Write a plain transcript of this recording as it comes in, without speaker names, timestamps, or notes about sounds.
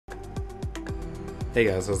Hey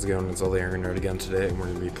guys, how's it going? It's Ollie Angry Nerd again today, and we're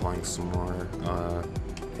going to be playing some more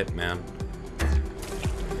Hitman.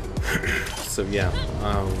 So yeah,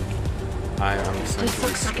 I'm This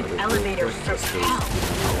looks like an elevator from hell.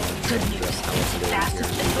 Good news, it's the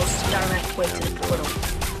fastest and most direct way to the portal.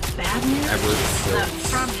 Bad news? The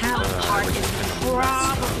from hell part is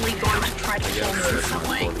probably going to try to kill me in some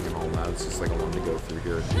way. And all that. It's just like I wanted to go through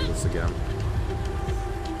here and do this again.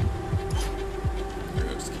 I'm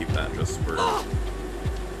gonna just keep that just for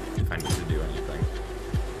if I need to do anything.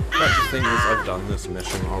 But the thing is, I've done this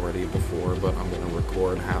mission already before, but I'm gonna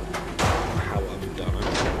record how I've done it.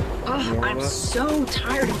 Oh, I'm so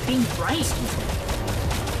tired of being right.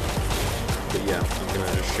 But yeah, I'm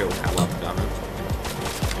gonna just show how I've done it.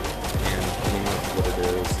 And pretty much what it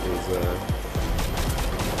is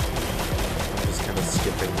just kind of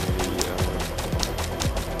skipping the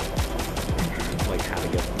like how to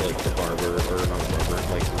get like the barber or not barber,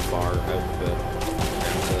 like the bar outfit,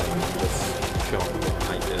 and just showing what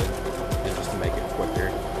I did, and just to make it quicker.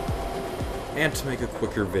 And to make a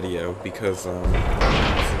quicker video, because since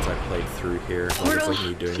I played through here, it's like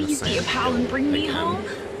me doing the same pal and bring me home.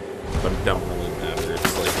 But it don't really matter.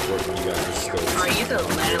 It's like what you guys are still. Are you the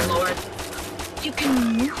landlord? You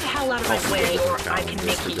can move the hell out of my way, or I can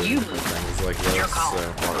make you move. Things like this. Your call.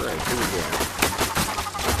 Alright, here we go.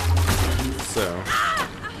 So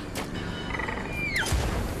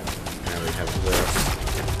now we have this.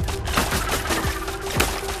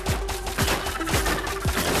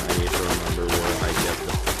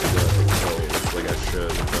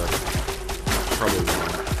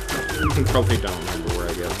 Probably don't remember where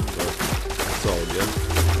I get them, but it's all good.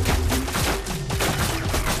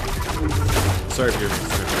 Sorry if you're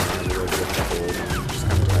listening to really good cold. I'm just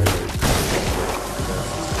kind of tired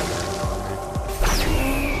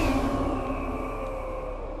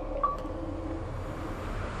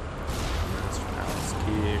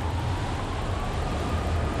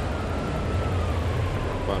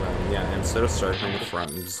But yeah, instead of starting from the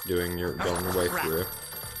front and just going your way through.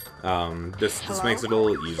 This makes it a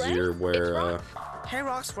little easier where hey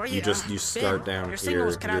Rox, where you start down here,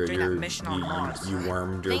 you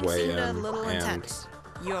wormed your way in, and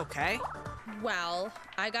you okay? Well,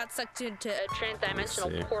 I got sucked into a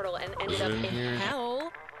trans-dimensional portal and ended up in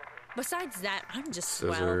hell. Besides that, I'm just,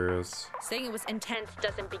 well, saying it was intense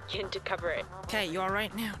doesn't begin to cover it. Okay, you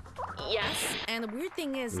alright now? Yes, and the weird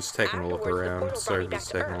thing is, I'm just taking a look around. Sorry,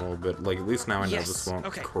 just taking a little bit. Like, at least now I know this won't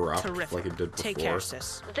corrupt like it did before. Take care,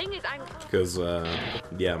 sis. The thing is, because,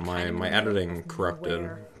 yeah, my editing corrupted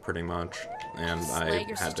pretty much, and I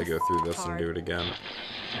had to go through this and do it again.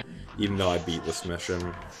 Even though I beat this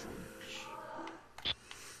mission.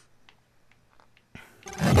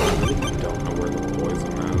 I really don't know where the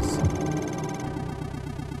poison is.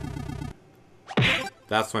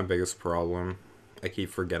 That's my biggest problem. I keep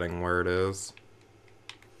forgetting where it is.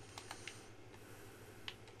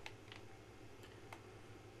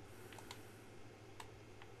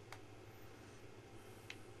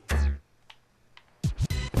 Okay.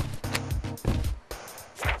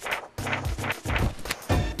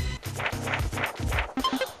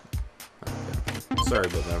 Sorry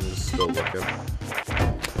about that, I'm just still looking.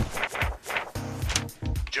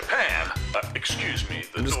 Japan. Excuse me.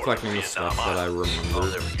 I'm just collecting the stuff that I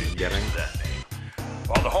remember getting.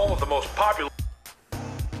 On the home of the most popular.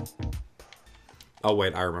 Oh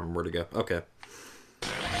wait, I remember where to go. Okay.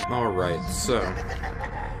 Alright, so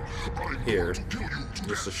here,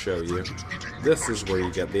 just to show you, this is where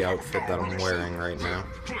you get the outfit that I'm wearing right now.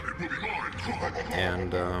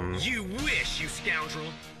 And you wish, you scoundrel.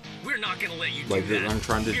 We're not gonna let you like do that. I'm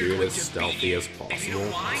trying to do it as stealthy as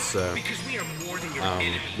possible. So because we are more than your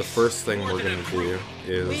enemy. the first thing we're gonna do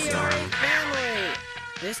is We are a family.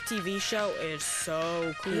 This TV show is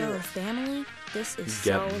so cool. we are a family. This is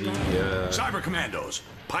get so the Cyber Commandos,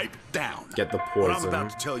 pipe down. get the What I'm poison,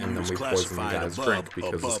 about to tell you and then is we poison the classified guy's above- drink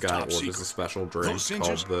because this above guy top orders secret. a special drink Those called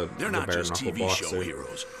Sinjers, the they're not Bare just Knuckle TV show Boxer.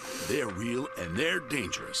 heroes. They're real and they're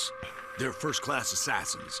dangerous. They're first-class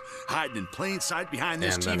assassins, hiding in plain sight behind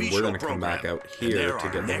this And TV then show we're gonna program. come back out And here they're to our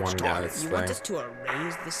get the next one target. guy's You want thing. us to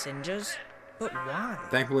erase the Sinjas? But why?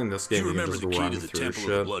 Thankfully, in this game, You you can remember just the key run to the through Temple of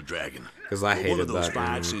the shit. Blood Dragon. Because I Well, one hated of those that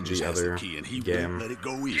five in Sinjers the has other the key, and he game. won't let it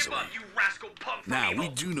go easily. You rascal punk from Now, evil. we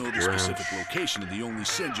do know the Branch. specific location of the only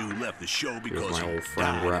Sinju who left the show because my he old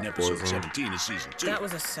friend, died in Rat episode Poison. 17 of season 2. That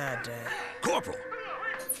was a sad day. Corporal!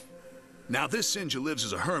 Now, this Sinja lives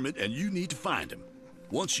as a hermit, and you need to find him.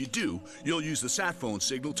 Once you do, you'll use the sat phone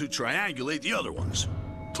signal to triangulate the other ones.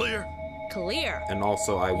 Clear? clear. And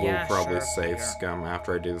also, I will Yeah, probably sure, save yeah. Scum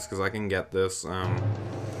after I do this, because I can get this,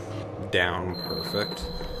 down perfect.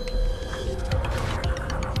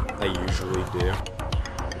 I usually do.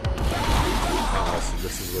 So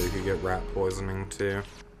this is where you could get rat poisoning too.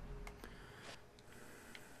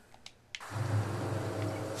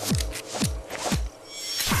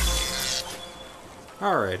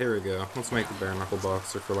 Alright, here we go. Let's make the bare knuckle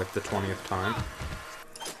boxer for like the 20th time.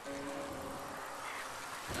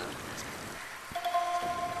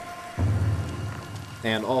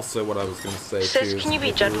 And also, what I was going to say Sis, too, can you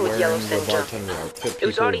be gentle with Yellow Sinja? It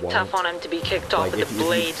was already tough on him to be kicked off with the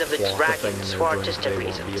blades of the dragons for artistic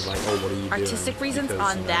reasons. Like, oh, what are you Artistic doing? reasons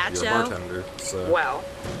Because, on that you're a show? bartender, so. Well,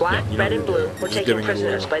 Black, Yeah, Red, and Blue were just taken giving it a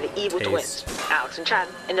prisoners by little the evil taste. twins, Alex and Chad,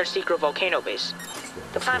 in their secret volcano base.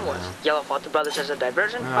 The plan was, Yellow fought the brothers as a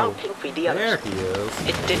diversion, while Pink freed the There others. he is.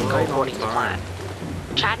 It didn't go Right on according to plan. time.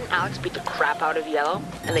 Chad and Alex beat the crap out of Yellow,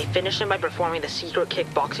 and they finished him by performing the secret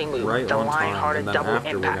kickboxing move, Right the on time, Lion-Hearted and then double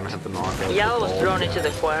after we're gonna impact. have to knock out Yellow the was bald thrown into guy. the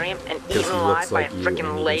aquarium and 'Cause eaten he alive looks by like a you, and freaking you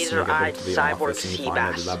sneak up laser-eyed into the cyborg office and you sea find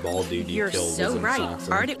out bass. that bald dude you You're killed so was an right.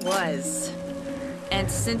 assassin. Art it was.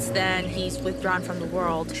 And since then, he's withdrawn from the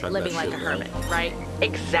world, Chug living that like a shit, hermit, right?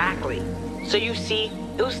 Exactly. So you see,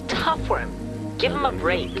 it was tough for him. Give him a And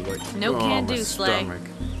break. he'll be like, No "Oh, can my do, Slay." stomach."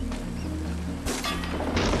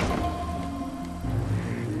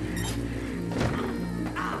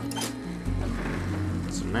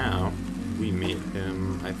 So now, we meet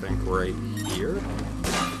him, I think, right here?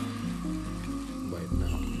 Wait,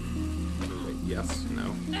 no. Wait, yes, no.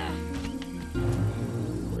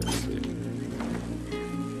 Where is he?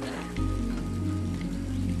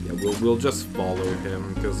 Yeah, we'll just follow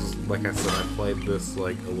him, because, like I said, I played this,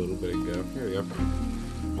 like, a little bit ago. Here we go.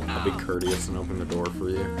 I'll be courteous and open the door for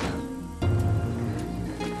you.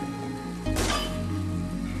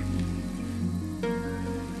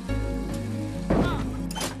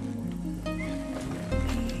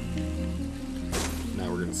 Now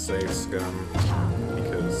we're gonna save Scum,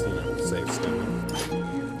 because, you know, save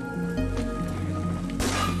Scum.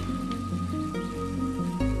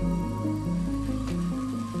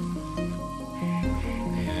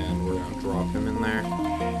 And we're gonna drop him in there.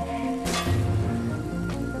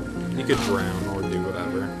 You could drown or do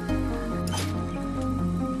whatever.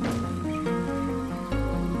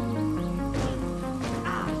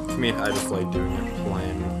 To me, I just like doing it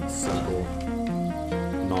plain, simple,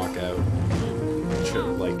 knockout,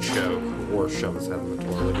 like choke, or shove his head in the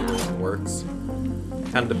toilet. Either works.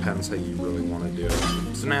 Kind of depends how you really want to do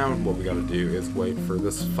it. So now, what we gotta do is wait for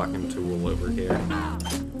this fucking tool over here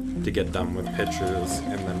to get done with pictures,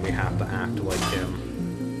 and then we have to act like him.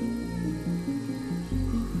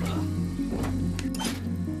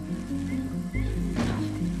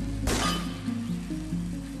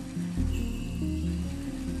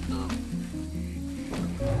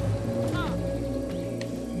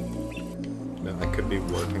 Now, I could be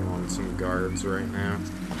working on some guards right now.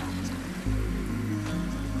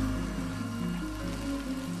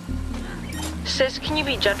 Sis, can you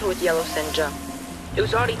be gentle with Yellow Sinja? It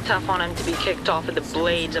was already tough on him to be kicked off with the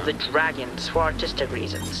blades of the dragons for artistic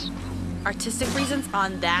reasons. Artistic reasons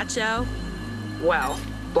on that show? Well,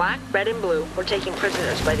 Black, Red, and Blue were taken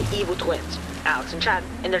prisoners by the evil twins, Alex and Chad,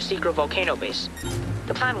 in their secret volcano base.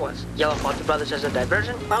 The plan was, Yellow fought the brothers as a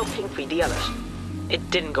diversion, while Pink freed the others. It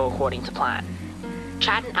didn't go according to plan.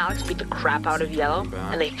 Chad and Alex beat the crap out of Yellow,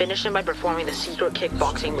 and they finished him by performing the secret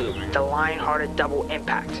kickboxing move, the Lion-Hearted double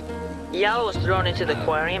impact. Yellow was thrown into the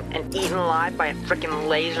aquarium and eaten alive by a frickin'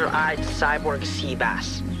 laser-eyed cyborg sea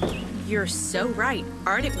bass. You're so right.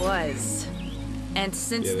 Art it was. And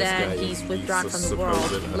since Yeah, this then, guy, he's he's withdrawn a from the world,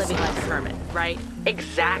 supposed living like a assassin. hermit, right?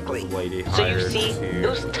 Exactly. This lady So you hired see, to- it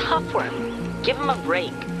was tough for him. Give him a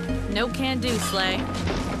break. No can do, Slay.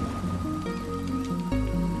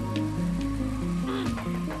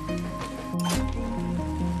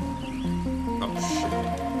 Oh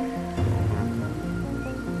shit.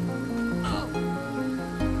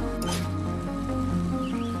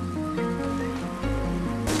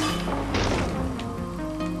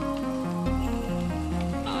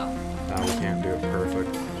 Now we can't do it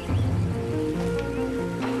perfect.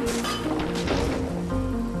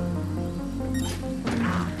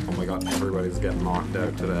 Oh my god, everybody's getting knocked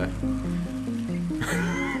out today.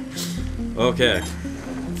 Okay.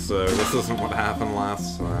 So this isn't what happened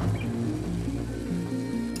last time.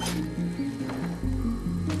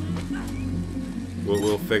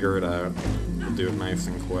 We'll figure it out. We'll do it nice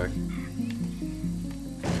and quick.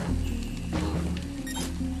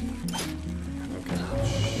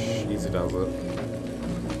 Okay. Easy does it.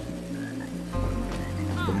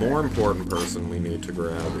 The more important person we need to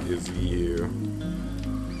grab is you.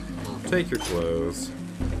 Take your clothes.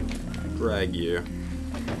 Drag you.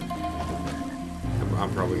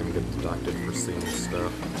 I'm probably gonna get deducted for seeing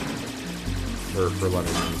stuff. Or for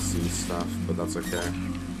letting them see stuff, but that's okay.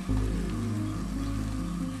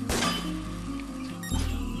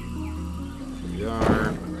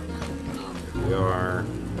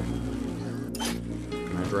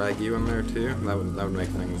 drag you in there too? That would make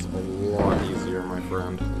things a lot easier, my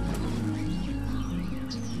friend.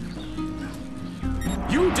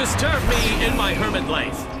 You disturb me in my hermit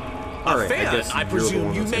life. Alright, fan, I guess I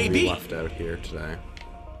presume you may be left out here today.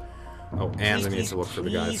 Oh, and I need to look for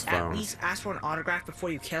the guy's phone. At least ask for an autograph before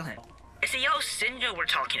you kill him. It's the yellow Sinja we're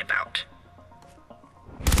talking about.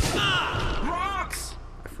 Rocks!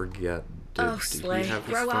 I forget. Oh, Did Slay, he have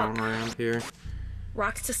his grow phone up. around here?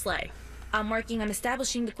 Rocks to Slay. I'm working on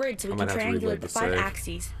establishing the grid so we I can might have to triangulate reload the the 5 save.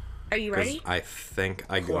 axes. Are you 'Cause ready? I think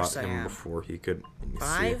I got course I him am. before he could. Let me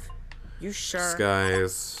 5? see. You sure?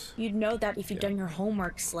 Skies. You'd know that if you'd done your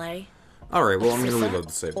homework, Slay. Alright, well, I'm gonna Abscissa, reload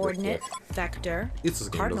the save real Ordinate, quick. Vector, This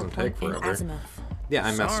game Cardinal doesn't Point, take and forever. Azimuth. Yeah,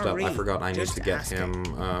 I messed up. I Sorry, forgot I need just to get asking.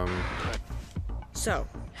 him, So,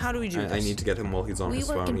 how do we do this? I need to get him while he's on We his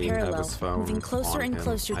work phone. in He didn't have parallel, his phone moving closer on and him,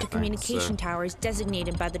 closer I to think, communication so towers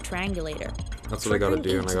designated by the triangulator. that's what I gotta Flickering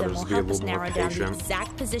do, and I each of gotta them just will be a help us little more narrow down the patient.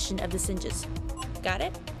 exact position of the Sinjas. Got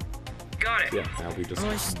it? Got it. Yeah, now we just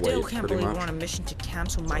I still wait, can't pretty believe much. we're on a mission to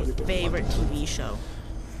cancel my favorite TV show.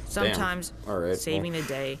 Sometimes Alright, saving well. a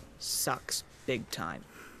day sucks big time.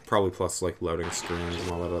 Probably plus, like, loading screens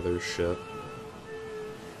and all that other shit.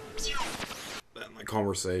 And, like,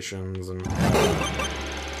 conversations and...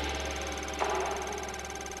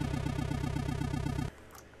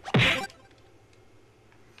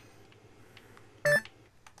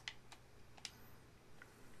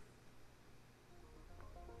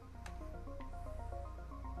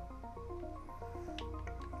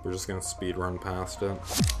 We're just gonna speed run past it.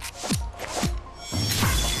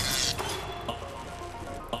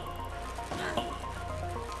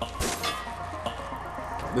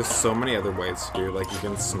 There's so many other ways to do it. Like, you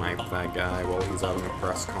can snipe that guy while he's having a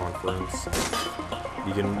press conference.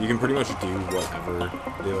 You can pretty much do whatever.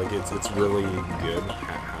 Like, it's really good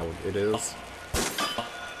how it is.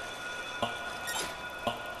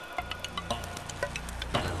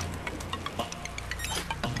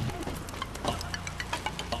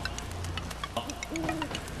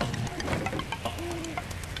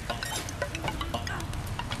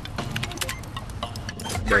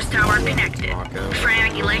 First tower connected. Knockout.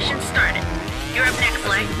 Triangulation started. You're up next,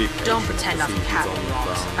 Slay. Don't pretend nothing happened,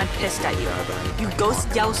 Ross. I'm pissed at you. You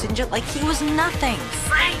ghosted Yellow Sinja like he was nothing.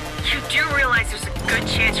 Slay, you do realize there's a good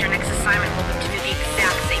chance your next assignment will be to do the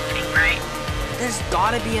exact same thing, right? There's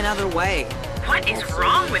gotta be another way. What is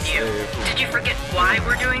wrong with you? Did you forget why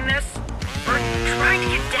we're doing this? We're trying to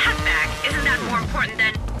get Dad back. Isn't that more important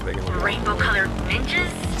than rainbow-colored ninjas?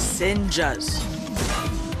 Sinjas.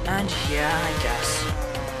 And yeah, I guess.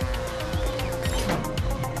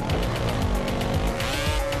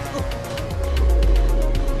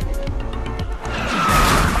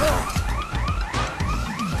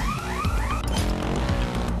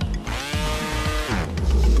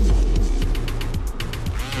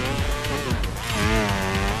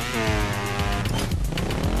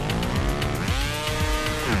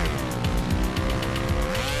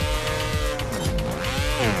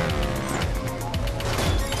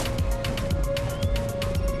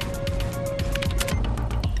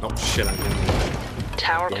 Oh shit, I didn't.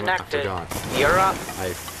 Tower Damn it, I connected. forgot. You're up. I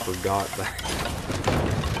forgot that.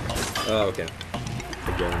 Oh, okay.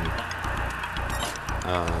 Again.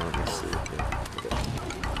 Let me see. Yeah, okay.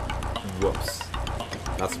 Whoops.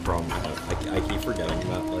 That's the problem I have. I keep forgetting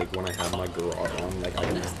that, like, when I have my garage on, like, I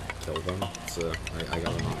can just kill them. So, I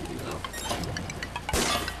gotta not do that.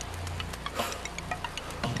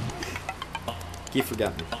 Keep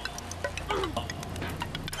forgetting.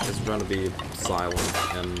 Just trying to be silent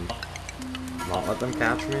and not let them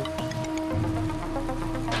catch me.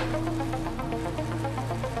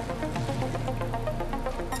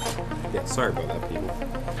 Yeah, sorry about that, people.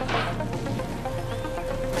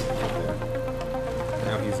 There.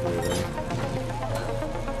 Now he's moving.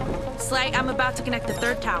 Slay, I'm about to connect the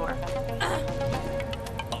 3rd tower.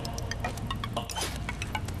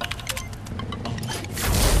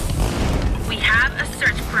 We have a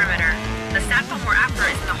search perimeter. The sat phone we're after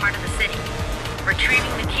is in the heart of the city.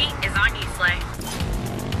 Retrieving the key is on you, Slay.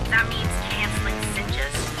 That means canceling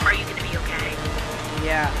Sinjas. Are you gonna be okay?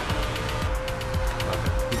 Yeah.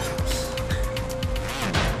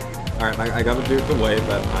 Alright, I gotta do it the way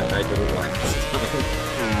that I did it last time.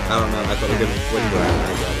 I don't know, I thought I was gonna flip around and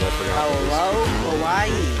I forgot. Hello,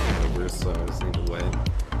 Hawaii. Over, so I just need to wait.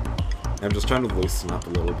 I'm just trying to loosen up a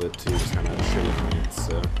little bit too, just kind of shitty me,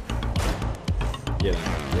 so... Yeah,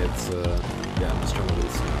 it's, yeah, I'm just trying to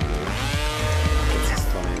loosen up a little. It's just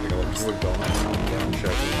funny, like, I'll just, like, go on and checking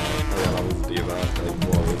out. Oh yeah, I'll always do that, like,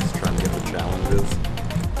 while I was trying to get the challenges.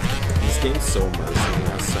 This game's so immersive and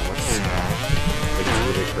has so much stuff. Like, it's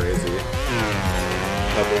really crazy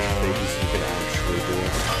how much things you can actually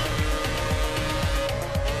do.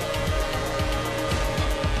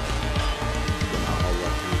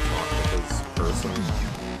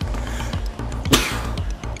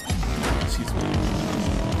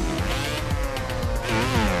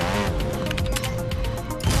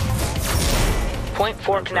 Point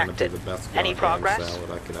 4 connected. Any progress?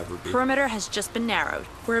 Perimeter has just been narrowed.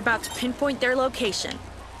 We're about to pinpoint their location.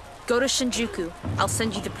 Go to Shinjuku. I'll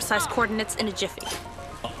send you the precise coordinates in a jiffy.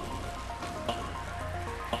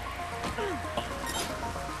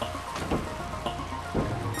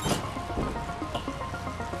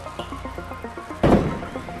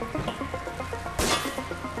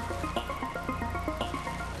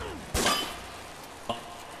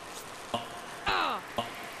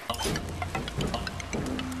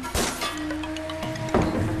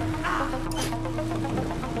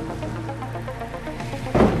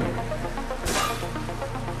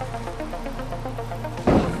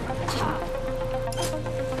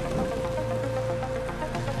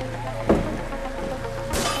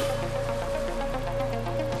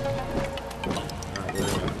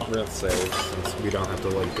 We're gonna save since we don't have to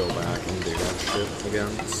like go back and do that shit again,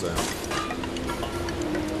 so.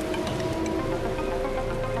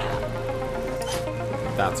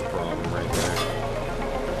 That's a problem right there.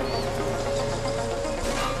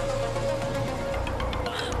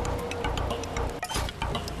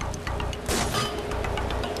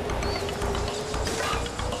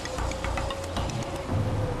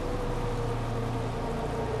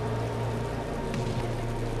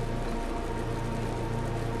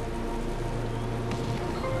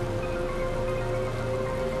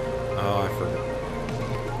 Oh, I forgot.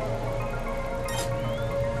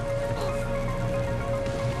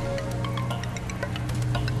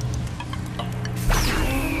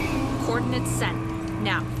 Coordinates sent.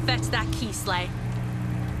 Now, fetch that key, Slay.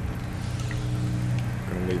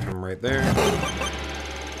 Gonna leave him right there.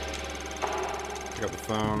 Pick up the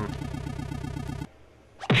phone.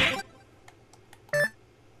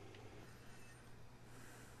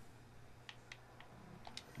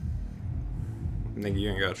 Nigga, you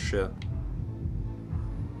ain't got shit.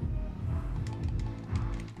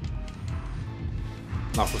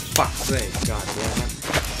 Oh, for fuck's sake. God damn it.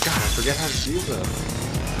 God, I forget how to do this.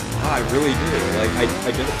 Oh, I really do. Like,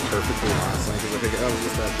 I did it perfectly last night because I figured I was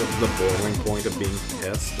just at the boiling point of being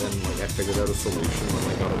pissed, and like I figured out a solution when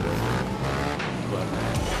I got a bit. But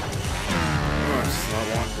I just not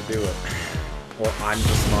wanting to do it. Or I'm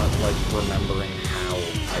just not like remembering how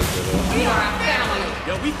I did it. We are a family.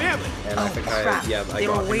 Yo, we family. And I think I They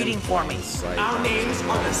got were waiting for me. Our names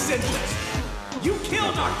are the Sentinels. You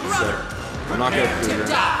killed our brother. So, knock out Cougar,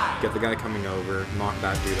 get the guy coming over, knock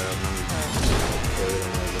that dude out, and then carry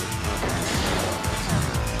them over.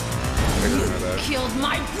 You killed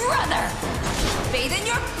my brother! Bathe in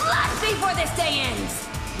your blood before this day ends!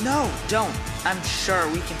 No, don't. I'm sure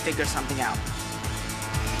we can figure something out.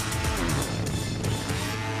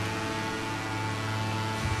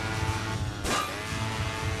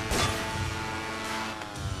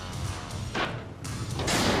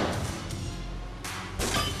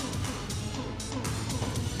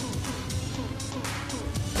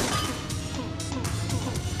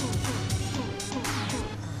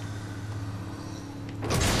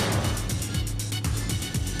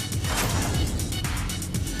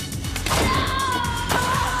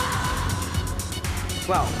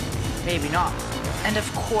 Well, maybe not. And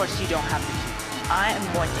of course you don't have the key. I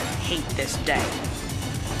am going to hate this day.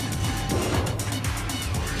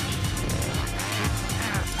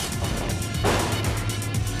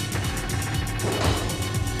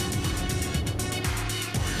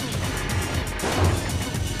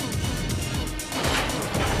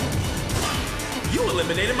 You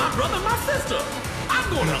eliminated my brother and my sister. I'm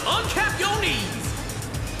gonna uncap your knees.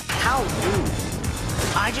 How rude.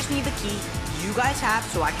 I just need the key you guys have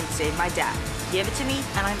so I can save my dad. Give it to me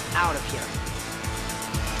and I'm out of here.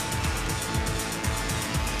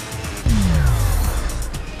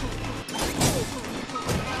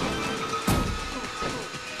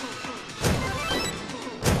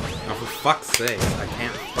 Oh, for fuck's sake, I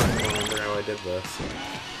can't fucking remember how I did this.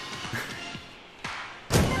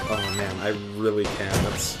 Oh man, I really can't.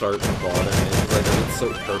 That start to bottom. It was like, I did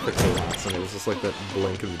so perfectly once, and it was just like that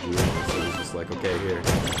blink of genius. It was just like, okay, here.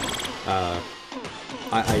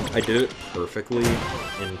 I did it perfectly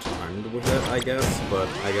in timed with it, I guess, but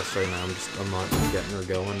I guess right now I'm not getting her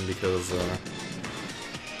going because, I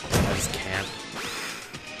just can't.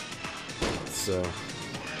 So,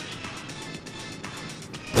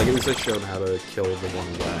 like, at least I showed how to kill the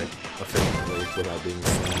one guy efficiently without being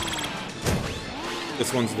seen.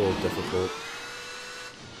 This one's a little difficult.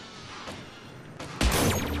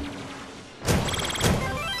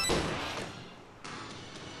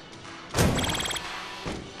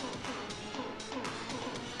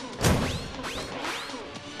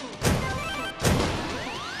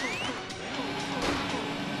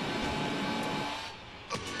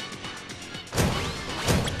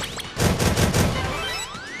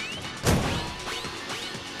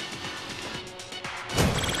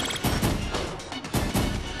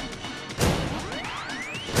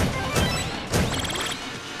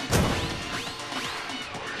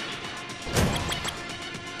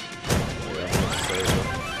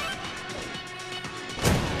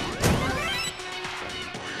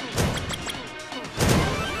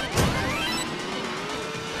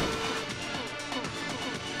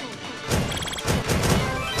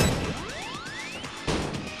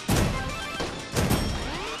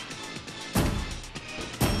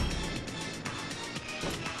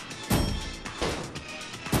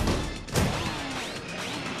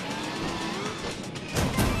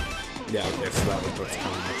 so that's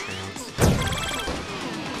kind of my chance.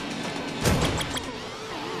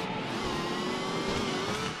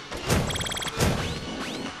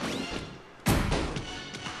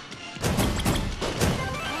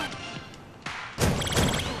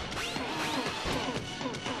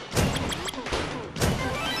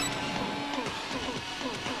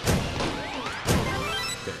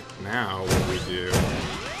 Now, what we do,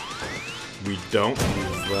 we don't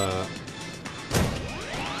use that,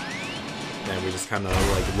 and we just kind of,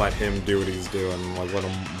 like, let him do what he's doing, like, let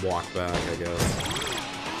him walk back, I guess.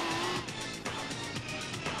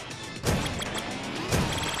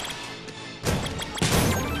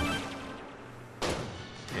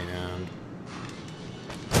 And...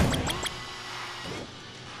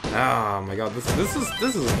 oh my god,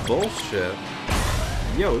 this is bullshit.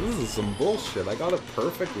 Yo, this is some bullshit. I got it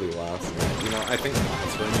perfectly last night. You know, I think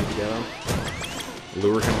that's where I need to get him.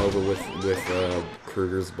 Lure him over with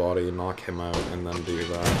Kruger's body, knock him out, and then do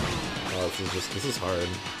that. This is hard.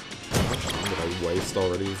 How much time did I waste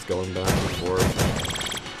already? He's going back and forth.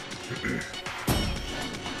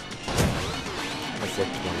 That's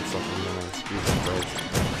like 20-something minutes. Jesus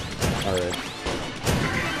Christ. Alright.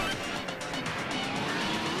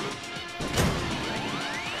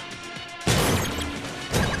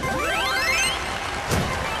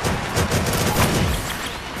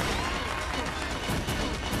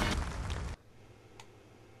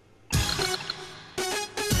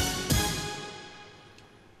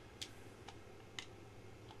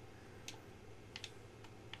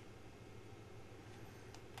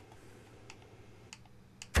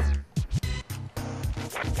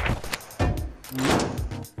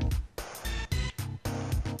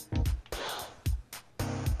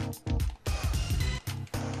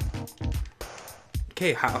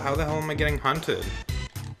 Okay, how the hell am I getting hunted?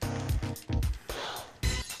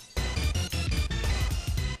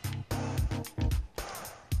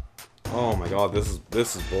 Oh my god, this is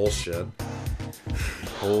bullshit.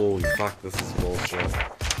 Holy fuck, this is bullshit.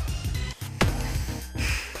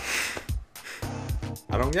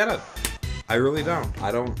 I don't get it. I really don't.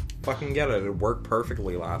 I don't fucking get it. It worked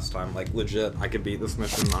perfectly last time. Like, legit, I could beat this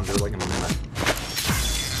mission under like a minute.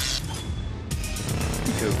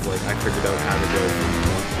 Because, like, I figured out how to go from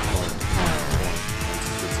point to point to point.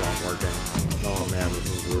 It's not working. Oh man, this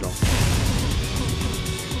is brutal.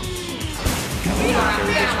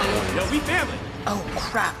 Yo, we family. Oh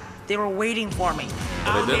crap, they were waiting for me.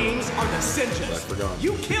 Our names are the Sinjas.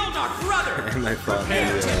 You killed our brother. And I thought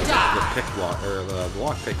the pick block, or the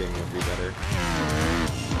block picking would be better.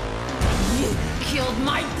 You killed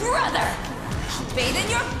my brother! I'll bathe in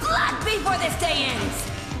your blood before this day ends!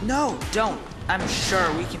 No, don't. I'm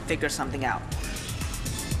sure we can figure something out.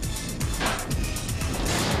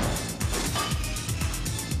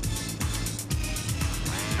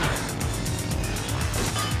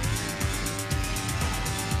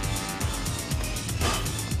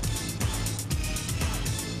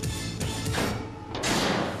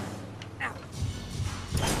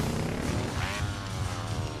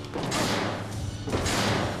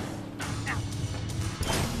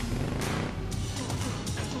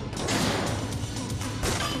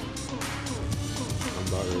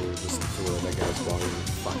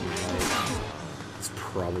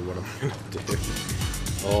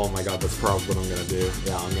 Oh my god, that's probably what I'm gonna do.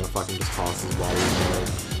 Yeah, I'm gonna fucking just toss his body in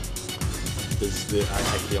there.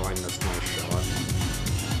 I feel I missed my shot.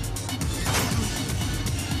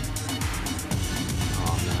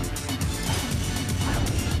 Oh man.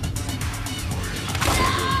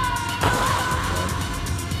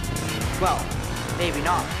 Well, maybe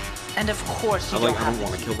not. And of course you don't have to. I don't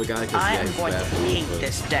want to kill the guy because I am going to hate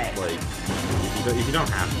this day. Like, if you don't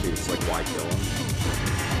have to, it's like, why kill him?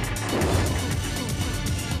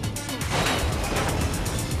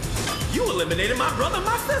 You eliminated my brother and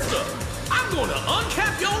my sister. I'm gonna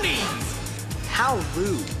uncap your knees. How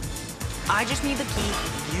rude. I just need the key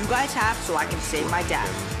you guys have so I can save my dad.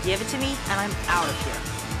 Give it to me and I'm out of here.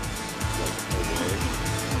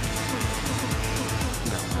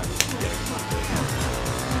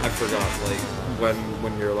 I forgot, like,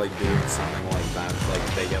 when you're, like, doing something like that, like,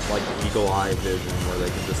 they get, like, eagle eye vision where they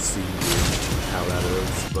can just see how that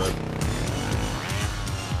is, but...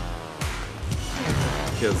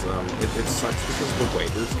 Because, it sucks because the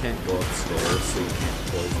waiters can't go upstairs, so you can't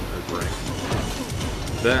poison her drink.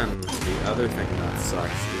 Then, the other thing that sucks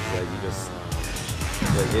is that you just...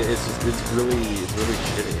 Like, it's really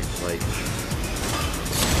shitty, like...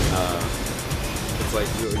 It's like,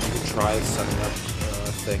 you can try setting up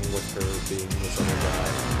thing with her being this other guy,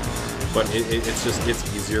 but it's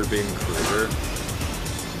easier being Kruger.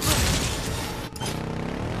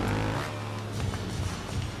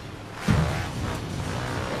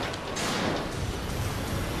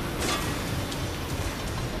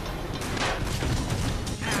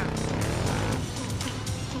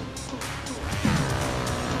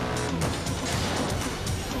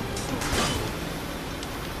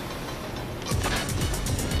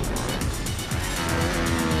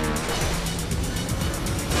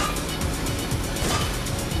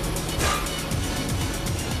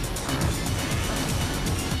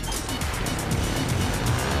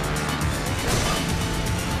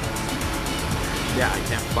 yeah, I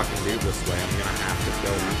can't fucking do this way. I'm gonna have to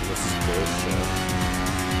kill him. This is bullshit.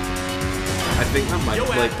 I think that might,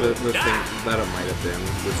 like, the thing that it might have been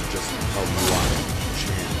was just a lot of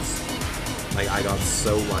chance. Like, I got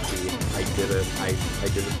so lucky. I did it. I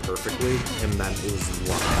did it perfectly, and then it was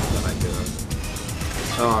luck that I did it.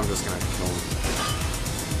 Oh, I'm just gonna kill him.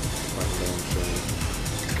 Fucking don't show me.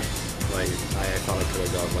 Like, I thought I could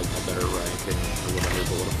have got, like, a better ranking or whatever,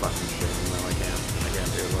 but what a fucking shame. No, I can't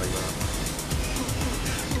do it like that.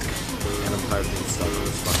 And I'm tired of being stuck on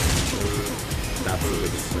this fucking mission. That's the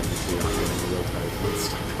biggest thing, too. I'm getting real tired of being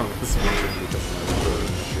stuck on this mission because of my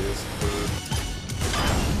recording issues.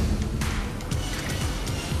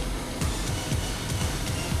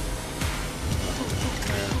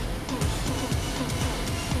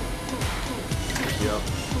 Yep.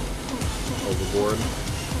 Overboard.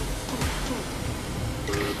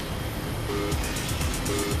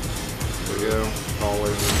 There we go.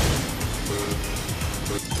 Taller.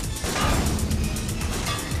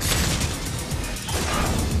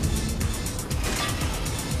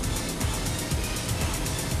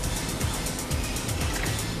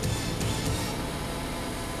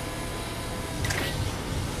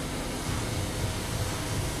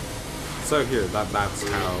 So here, that's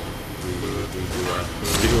how we do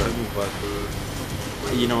it, but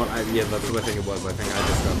you know what, yeah, that's what I think it was. I think I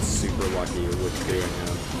just got super lucky with doing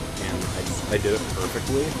it, and I did it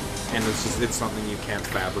perfectly, and it's something you can't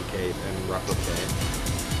fabricate and replicate.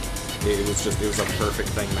 It was a perfect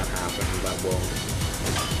thing that happened that won't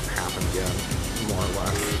happen again, more or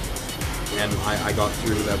less. And I got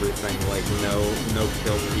through with everything, like, no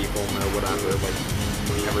kill people, no whatever, like,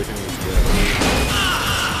 everything was good.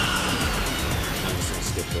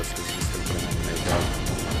 Skip this because he's been putting on makeup.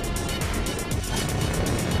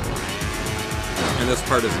 And this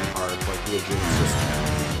part isn't hard, like legit, it's just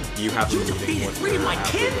you have to meeting with her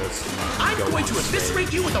after this. I'm going to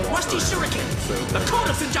eviscerate you with a rusty shuriken. The code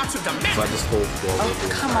of Senjutsu demands. So I just hold forward. Oh,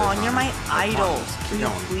 come on, you're my idol. Can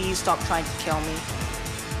you please stop trying to kill me?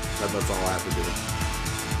 That's all I have to do.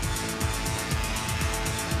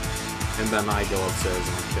 And then I go upstairs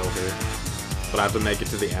and I kill her. But I have to make it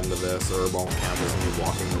to the end of this, or it won't count as me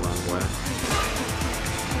walking the runway.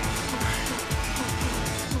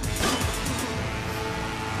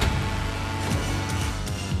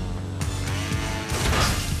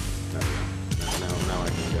 Now I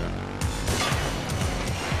can go.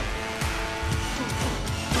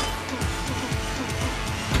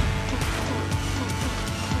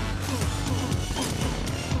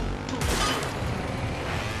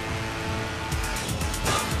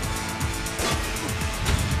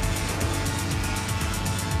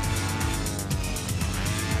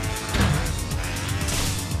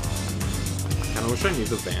 I wish I knew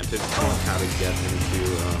the vantage point, how to get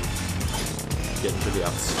into the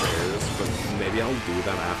upstairs, but maybe I'll do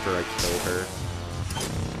that after I kill her.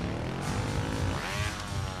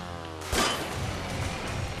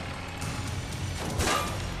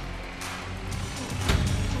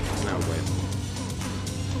 No, wait.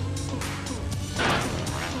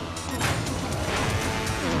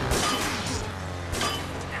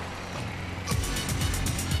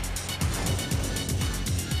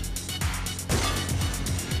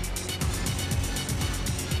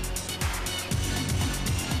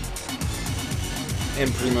 And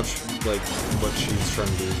pretty much, like, what she's trying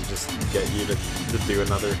to do is just get you to do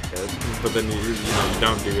another hit, but then you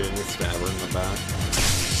don't do it and you stab her in the back.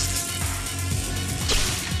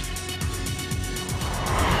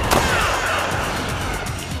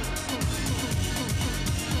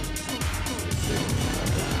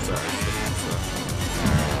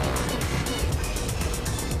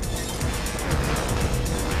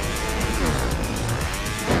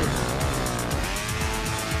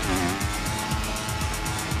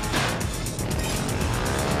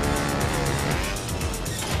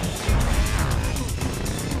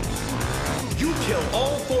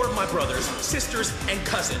 Brothers, sisters, and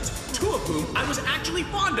cousins, 2 of whom I was actually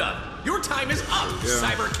fond of. Your time is up,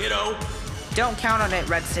 Cyber Kiddo. Don't count on it,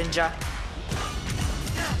 Red Sinja.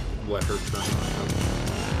 Let her turn around.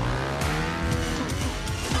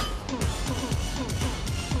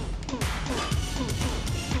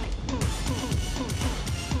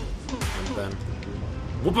 And then,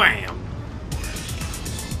 wha-bam!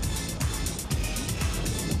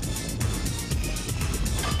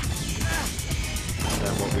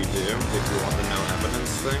 Then what we do, if you want the no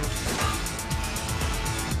evidence thing.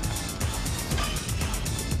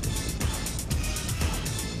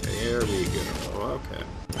 There we go, okay.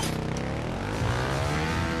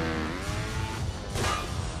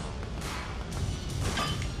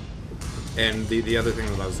 And the other thing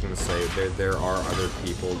that I was going to say, there are other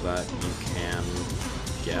people that you can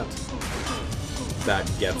get that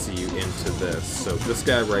gets you into this. So this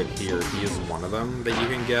guy right here, he is one of them that you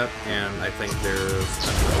can get, and I think there's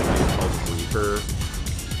another name called Reaper,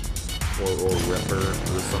 or Ripper,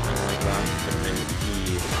 or something like that, and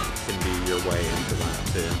he can be your way into that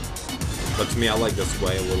too. But to me, I like this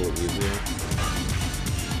way a little easier,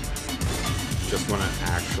 just when it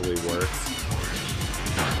actually works.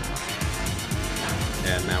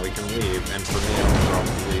 And now we can leave, and for me, I'll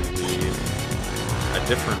probably leave a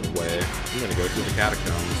different way. I'm gonna go through the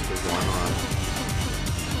catacombs, because why not?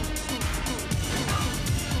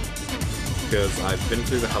 Because I've been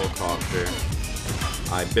through the helicopter.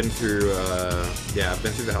 I've been through, yeah, I've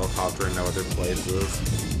been through the helicopter and no other places.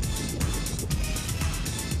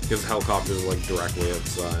 Because the helicopter is, like, directly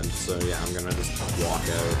outside, so yeah, I'm gonna just walk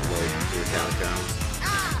out, like, through the catacombs.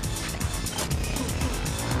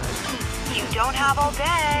 You don't have all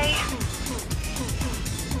day.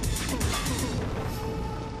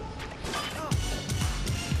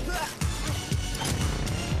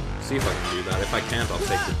 See if I can do that. If I can't, I'll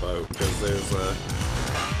take the boat, because there's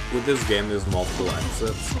with this game there's multiple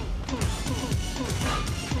exits.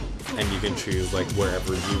 And you can choose like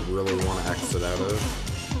wherever you really want to exit out of.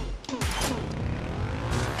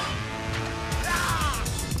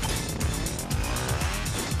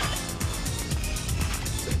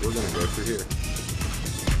 So we're gonna go through here.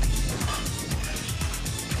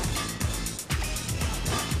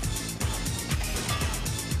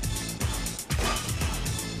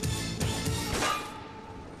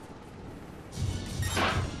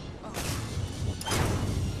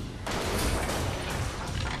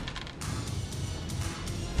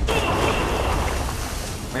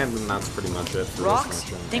 And that's pretty much it for Rocks,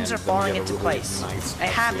 this mission. things And are then we falling get a into really place. nice I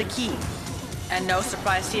have the cutscene. key. And no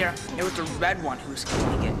surprise here, it was the red one who's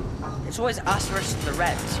keeping it. It's always us versus the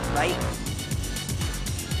reds, right?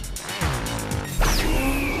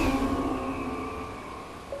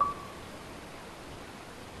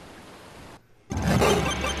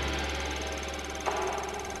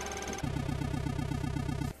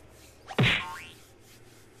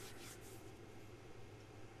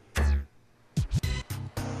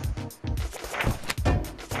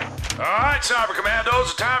 All right, Cyber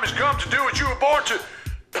Commandos, the time has come to do what you were born to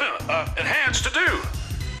enhance to do.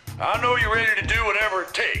 I know you're ready to do whatever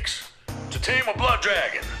it takes. To tame a blood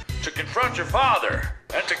dragon, to confront your father,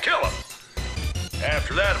 and to kill him.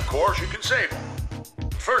 After that, of course, you can save him.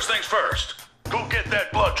 First things first, go get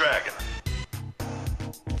that blood dragon.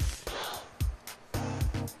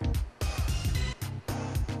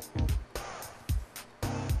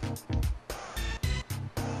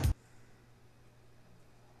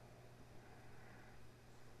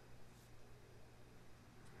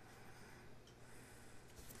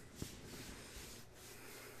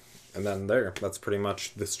 And then there, that's pretty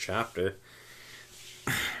much this chapter.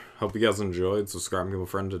 Hope you guys enjoyed. Subscribe and become a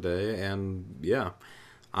friend today. And yeah,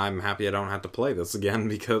 I'm happy I don't have to play this again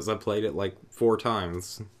because I played it like 4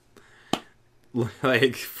 times.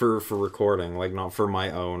 Like for recording, like not for my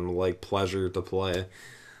own like pleasure to play.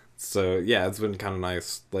 So yeah, it's been kind of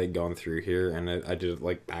nice like going through here, and I did it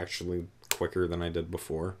like actually quicker than I did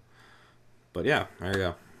before. But yeah, there you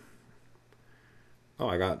go. Oh,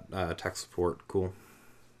 I got tech support. Cool.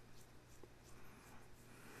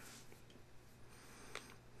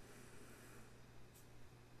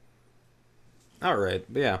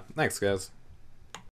 Alright, but yeah, thanks guys.